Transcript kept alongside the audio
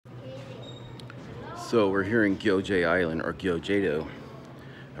So we're here in Geoje Island, or Geoje,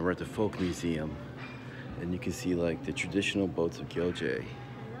 and we're at the Folk Museum, and you can see like the traditional boats of Geoje.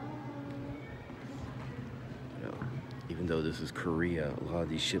 You know, even though this is Korea, a lot of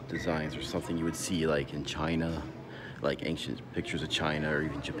these ship designs are something you would see like in China, like ancient pictures of China or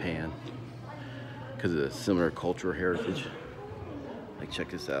even Japan, because of the similar cultural heritage. Like,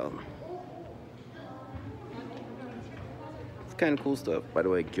 check this out. Kind of cool stuff. By the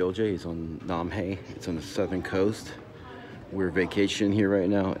way, Geoje is on Namhae. It's on the southern coast. We're vacationing here right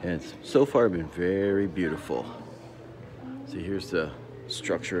now, and it's so far been very beautiful. So here's the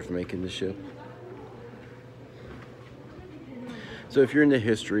structure of making the ship. So if you're into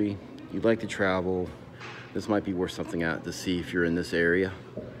history, you'd like to travel, this might be worth something out to see if you're in this area.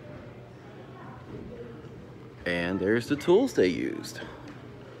 And there's the tools they used.